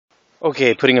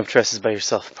Okay, putting up trusses by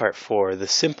yourself, part 4, the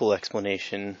simple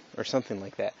explanation, or something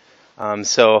like that.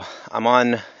 So I'm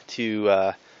on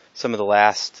to some of the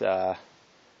last, or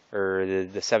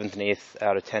the 7th and 8th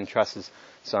out of 10 trusses.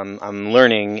 So I'm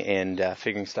learning and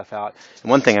figuring stuff out. And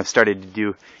one thing I've started to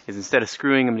do is instead of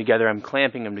screwing them together, I'm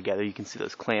clamping them together. You can see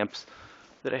those clamps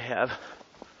that I have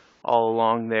all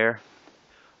along there.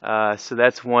 So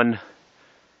that's one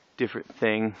different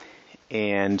thing.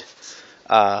 And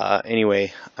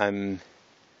anyway, I'm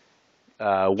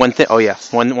one thing. Oh yeah,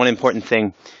 one important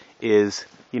thing is,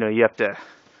 you have to,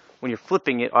 when you're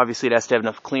flipping it, obviously it has to have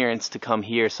enough clearance to come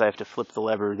here. So I have to flip the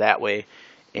lever that way,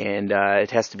 and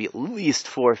it has to be at least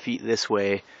 4 feet this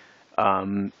way.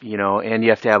 And you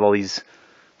have to have all these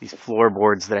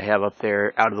floorboards that I have up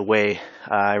there out of the way.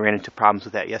 I ran into problems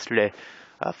with that yesterday.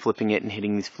 Flipping it and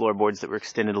hitting these floorboards that were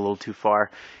extended a little too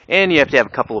far. And you have to have a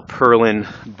couple of purlin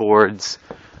boards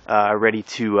ready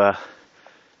to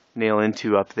nail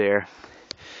into up there.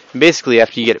 And basically,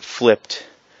 after you get it flipped,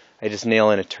 I just nail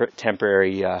in a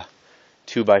temporary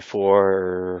 2x4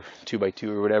 or 2x2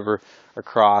 or whatever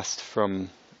across from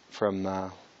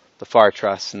the far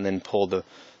truss, and then pull the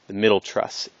middle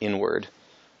truss inward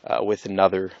with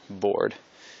another board.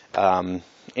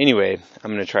 Anyway,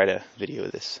 I'm going to try to video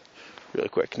this really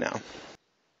quick now.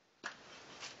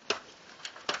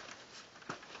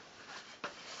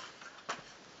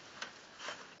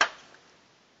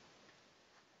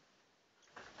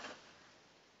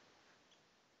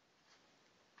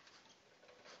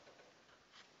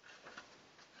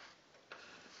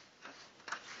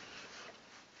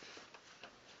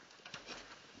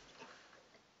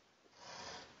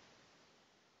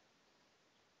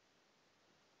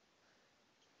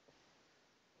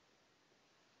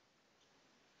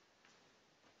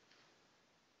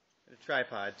 A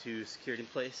tripod to secure it in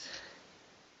place.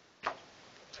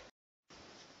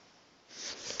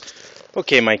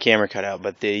 Okay, my camera cut out,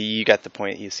 but you got the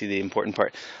point. You see the important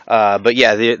part. But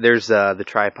yeah, there's the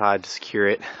tripod to secure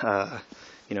it.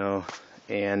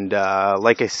 And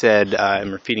like I said,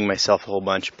 I'm repeating myself a whole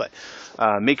bunch, but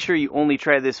make sure you only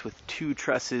try this with 2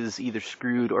 trusses either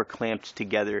screwed or clamped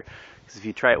together, because if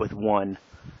you try it with 1,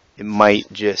 it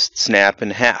might just snap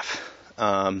in half.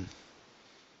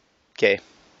 Okay.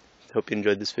 Hope you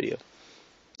enjoyed this video.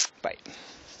 Bye.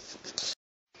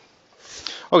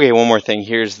 Okay, one more thing.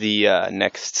 Here's the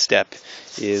next step.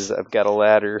 Is I've got a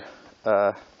ladder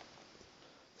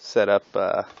set up,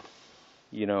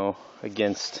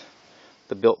 against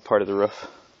the built part of the roof,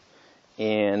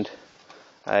 and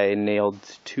I nailed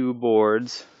 2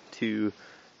 boards to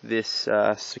this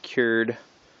secured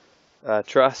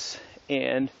truss,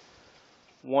 and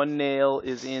 1 nail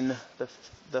is in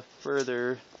the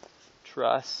further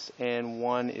truss and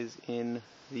 1 is in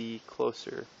the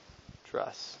closer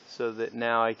truss, so that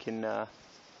now I can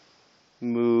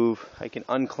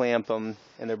unclamp them,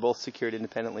 and they're both secured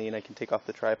independently, and I can take off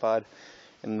the tripod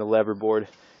and the lever board,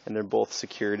 and they're both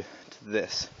secured to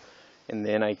this, and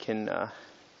then I can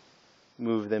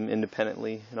move them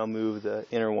independently, and I'll move the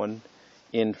inner one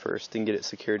in first and get it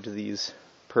secured to these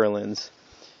purlins,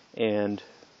 and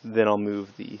then I'll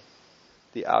move the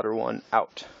outer one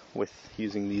out with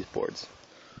using these boards.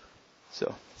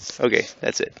 So, okay,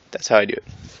 that's it. That's how I do it.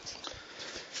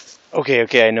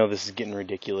 Okay, I know this is getting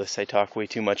ridiculous. I talk way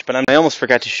too much, but I almost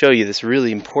forgot to show you this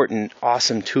really important,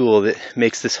 awesome tool that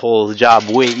makes this whole job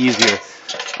way easier.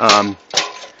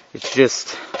 It's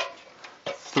just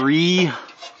 3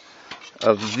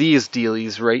 of these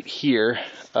dealies right here.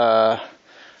 I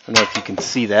don't know if you can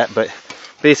see that, but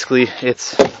basically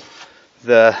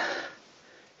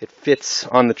it fits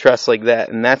on the truss like that,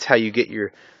 and that's how you get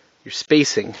your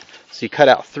spacing. So you cut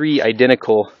out 3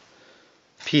 identical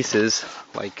pieces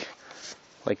like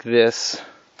this,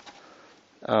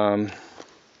 and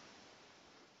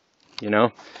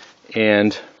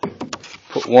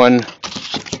put one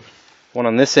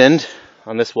on this end,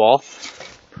 on this wall,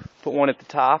 put 1 at the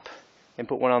top, and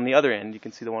put 1 on the other end. You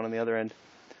can see the one on the other end.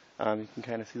 You can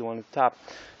kind of see the one at the top.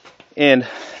 And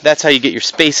that's how you get your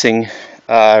spacing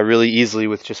really easily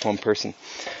with just 1 person.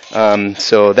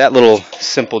 So that little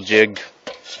simple jig,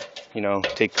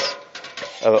 takes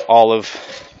all of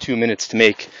 2 minutes to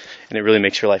make, and it really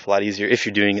makes your life a lot easier if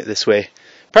you're doing it this way.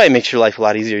 Probably makes your life a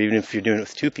lot easier even if you're doing it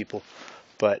with 2 people.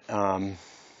 But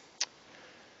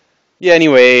yeah,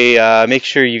 anyway, make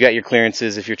sure you got your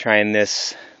clearances if you're trying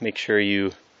this. Make sure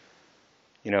you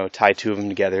tie 2 of them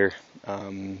together.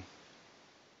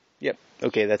 Yep.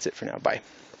 Okay, that's it for now. Bye.